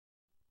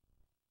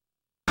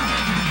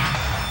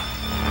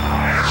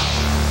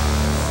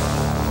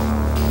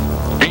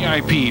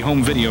VIP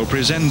Home Video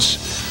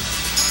presents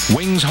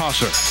Wings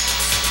Hauser,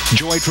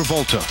 Joy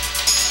Travolta,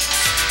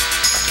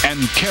 and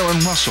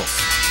Karen Russell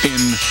in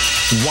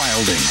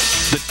Wilding,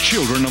 the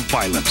Children of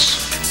Violence.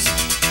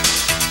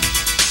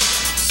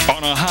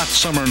 On a hot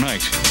summer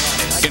night,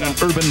 in an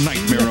urban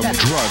nightmare of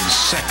drugs,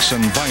 sex,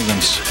 and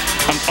violence,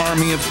 an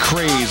army of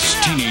crazed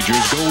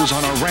teenagers goes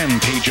on a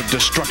rampage of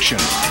destruction.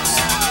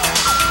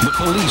 The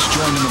police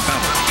join in the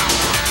battle,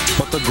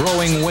 but the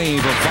growing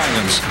wave of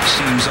violence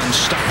seems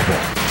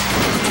unstoppable.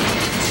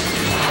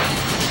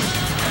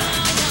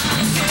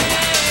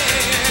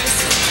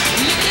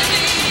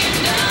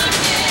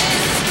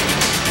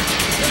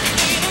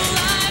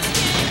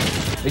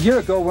 A year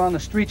ago, we're on the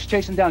streets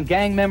chasing down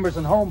gang members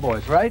and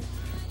homeboys, right?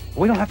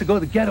 We don't have to go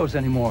to the ghettos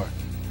anymore.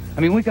 I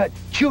mean, we got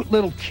cute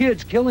little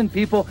kids killing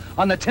people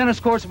on the tennis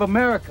courts of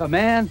America,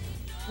 man.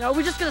 Now, are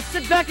we just gonna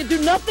sit back and do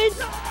nothing?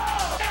 No!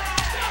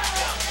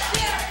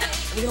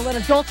 Are we gonna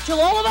let adults kill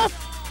all of us?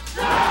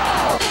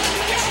 No!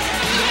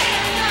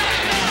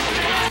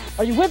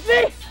 Are you with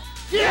me?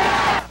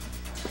 Yeah!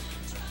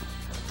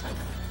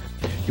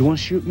 You want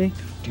to shoot me?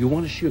 Do you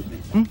want to shoot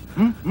me?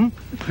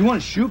 You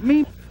want to shoot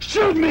me?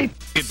 Shoot me!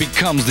 It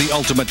becomes the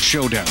ultimate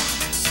showdown.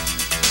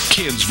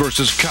 Kids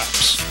versus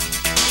cops.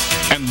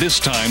 And this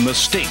time the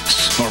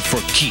stakes are for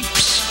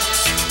keeps.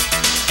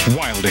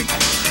 Wilding,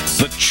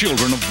 the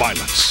Children of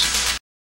Violence.